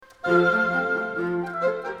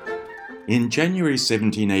In January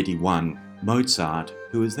 1781, Mozart,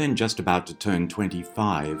 who was then just about to turn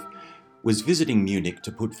 25, was visiting Munich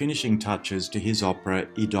to put finishing touches to his opera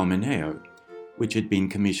Idomeneo, which had been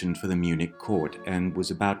commissioned for the Munich court and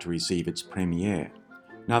was about to receive its premiere.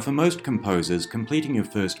 Now, for most composers, completing your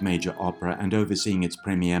first major opera and overseeing its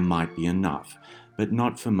premiere might be enough, but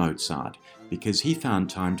not for Mozart, because he found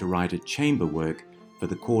time to write a chamber work for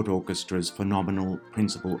the court orchestra's phenomenal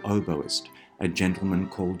principal oboist, a gentleman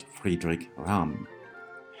called Friedrich Ramm.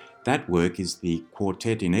 That work is the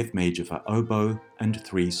Quartet in F major for oboe and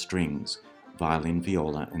 3 strings, violin,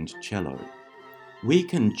 viola, and cello. We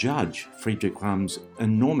can judge Friedrich Ramm's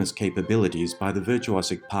enormous capabilities by the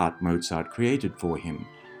virtuosic part Mozart created for him,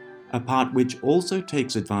 a part which also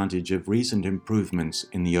takes advantage of recent improvements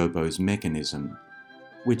in the oboe's mechanism,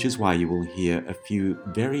 which is why you will hear a few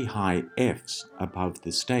very high Fs above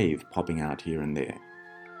the stave popping out here and there.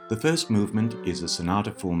 The first movement is a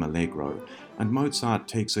sonata form allegro, and Mozart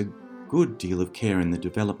takes a good deal of care in the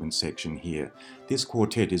development section here. This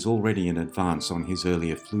quartet is already in advance on his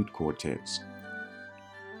earlier flute quartets.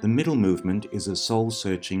 The middle movement is a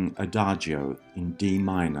soul-searching adagio in D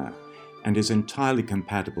minor, and is entirely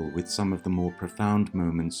compatible with some of the more profound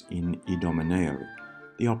moments in Idomeneo,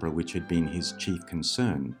 the opera which had been his chief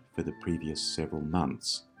concern for the previous several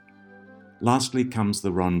months. Lastly comes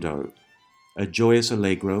the rondo, a joyous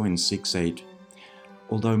allegro in 6/8,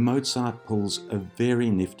 although Mozart pulls a very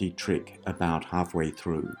nifty trick about halfway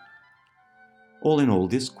through. All in all,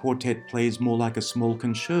 this quartet plays more like a small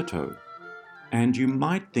concerto, and you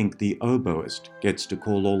might think the oboist gets to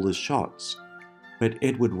call all the shots, but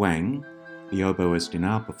Edward Wang, the oboist in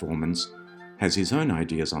our performance, has his own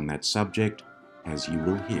ideas on that subject, as you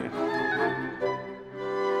will hear.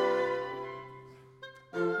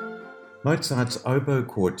 Mozart's oboe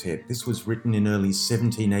quartet, this was written in early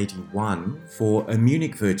 1781 for a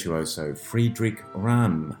Munich virtuoso, Friedrich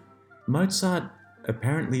Ramm. Mozart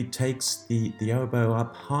apparently takes the oboe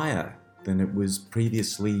up higher than it was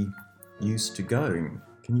previously used to going.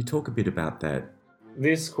 Can you talk a bit about that?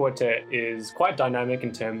 This quartet is quite dynamic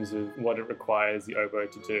in terms of what it requires the oboe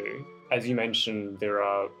to do. As you mentioned, there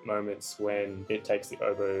are moments when it takes the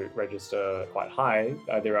oboe register quite high.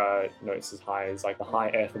 There are notes as high as like the high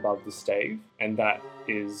F above the stave, and that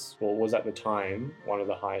is, or was at the time, one of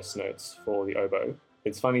the highest notes for the oboe.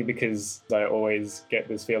 It's funny because I always get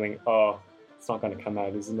this feeling, oh, it's not going to come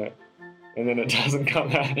out, isn't it? And then it doesn't come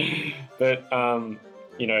out. But,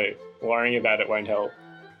 worrying about it won't help.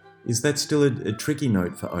 Is that still a tricky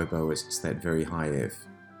note for oboists, that very high F?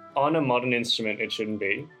 On a modern instrument, it shouldn't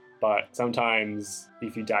be, but sometimes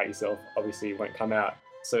if you doubt yourself, obviously it won't come out.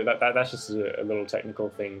 So that's just a little technical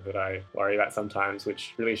thing that I worry about sometimes,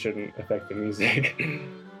 which really shouldn't affect the music.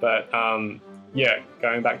 But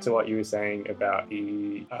going back to what you were saying about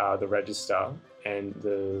the register and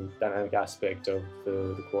the dynamic aspect of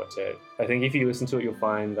the quartet, I think if you listen to it, you'll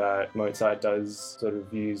find that Mozart does sort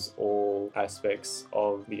of use all aspects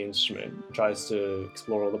of the instrument, tries to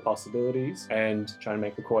explore all the possibilities and try and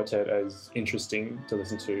make the quartet as interesting to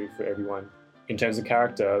listen to for everyone. In terms of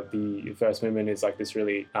character, the first movement is like this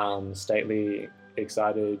really stately,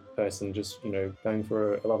 excited person just, going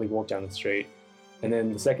for a lovely walk down the street. And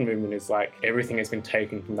then the second movement is like everything has been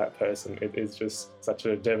taken from that person. It is just such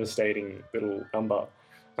a devastating little number.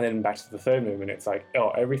 And then back to the third movement, it's like, oh,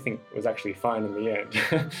 everything was actually fine in the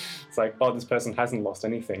end. It's like, oh, this person hasn't lost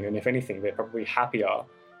anything. And if anything, they're probably happier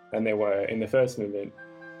than they were in the first movement.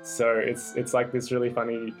 So it's like this really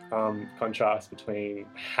funny contrast between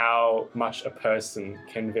how much a person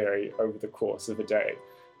can vary over the course of a day.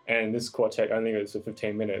 And this quartet only goes for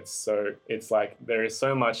 15 minutes. So it's like there is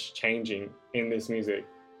so much changing in this music.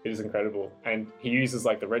 It is incredible. And he uses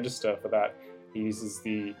like the register for that. He uses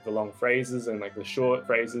the long phrases and like the short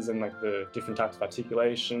phrases and like the different types of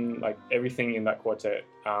articulation, like everything in that quartet,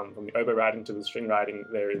 from the oboe writing to the string writing,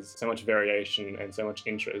 there is so much variation and so much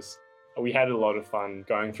interest. We had a lot of fun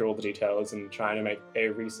going through all the details and trying to make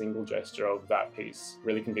every single gesture of that piece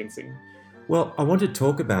really convincing. Well, I want to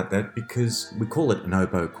talk about that because we call it an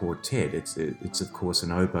oboe quartet. It's of course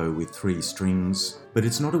an oboe with 3 strings, but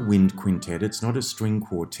it's not a wind quintet. It's not a string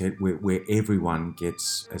quartet where everyone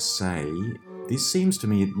gets a say. This seems to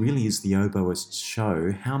me it really is the oboist's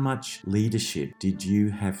show. How much leadership did you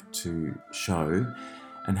have to show,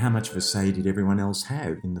 and how much of a say did everyone else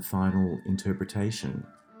have in the final interpretation?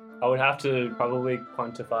 I would have to probably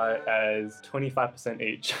quantify it as 25%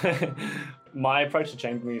 each. My approach to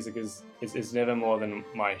chamber music is never more than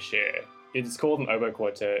my share. It's called an oboe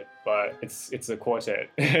quartet, but it's a quartet.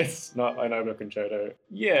 It's not an oboe concerto.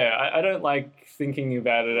 Yeah, I don't like thinking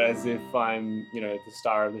about it as if I'm, the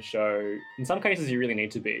star of the show. In some cases, you really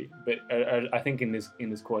need to be, but I think in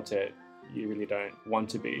this quartet, you really don't want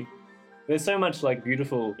to be. There's so much like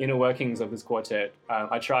beautiful inner workings of this quartet.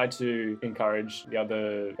 I try to encourage the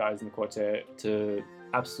other guys in the quartet to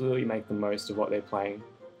absolutely make the most of what they're playing.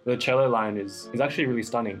 The cello line is actually really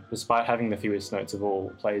stunning, despite having the fewest notes of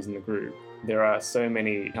all players in the group. There are so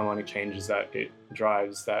many harmonic changes that it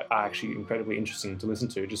drives that are actually incredibly interesting to listen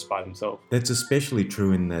to just by themselves. That's especially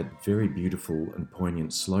true in that very beautiful and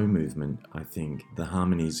poignant slow movement, I think. The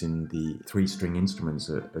harmonies in the three-string instruments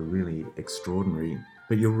are really extraordinary.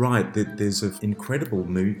 But you're right that there's an incredible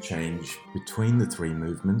mood change between the three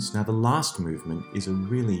movements. Now, the last movement is a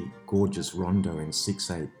really gorgeous rondo in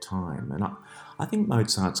 6/8 time. And I think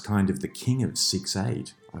Mozart's kind of the king of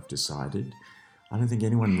 6/8, I've decided. I don't think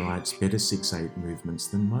anyone writes better 6/8 movements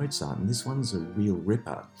than Mozart, and this one's a real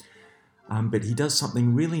ripper. But he does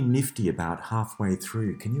something really nifty about halfway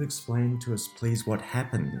through. Can you explain to us, please, what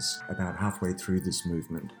happens about halfway through this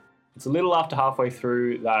movement? It's a little after halfway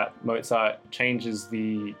through that Mozart changes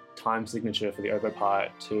the time signature for the oboe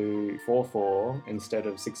part to 4/4 instead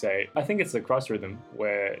of 6/8. I think it's a cross rhythm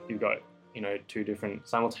where you've got two different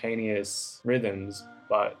simultaneous rhythms,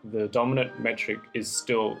 but the dominant metric is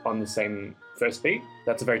still on the same first beat.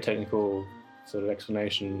 That's a very technical sort of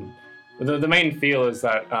explanation. The main feel is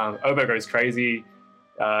that oboe goes crazy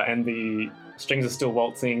and the strings are still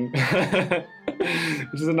waltzing,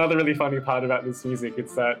 which is another really funny part about this music.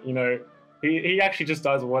 It's that, he actually just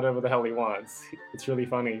does whatever the hell he wants. It's really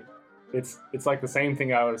funny. It's like the same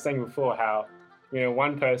thing I was saying before, how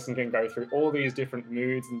one person can go through all these different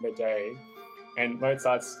moods in the day, and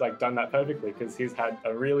Mozart's like done that perfectly because he's had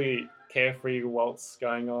a really carefree waltz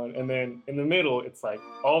going on, and then in the middle it's like,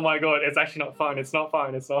 oh my god, it's actually not fun, it's not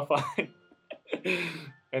fun.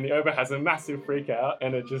 And the oboe has a massive freak out,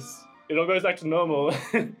 and it all goes back to normal.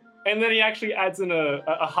 And then he actually adds in a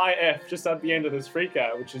high F just at the end of this freak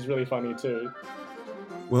out, which is really funny too.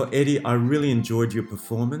 Well, Eddie, I really enjoyed your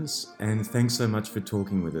performance, and thanks so much for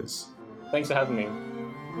talking with us. Thanks for having me.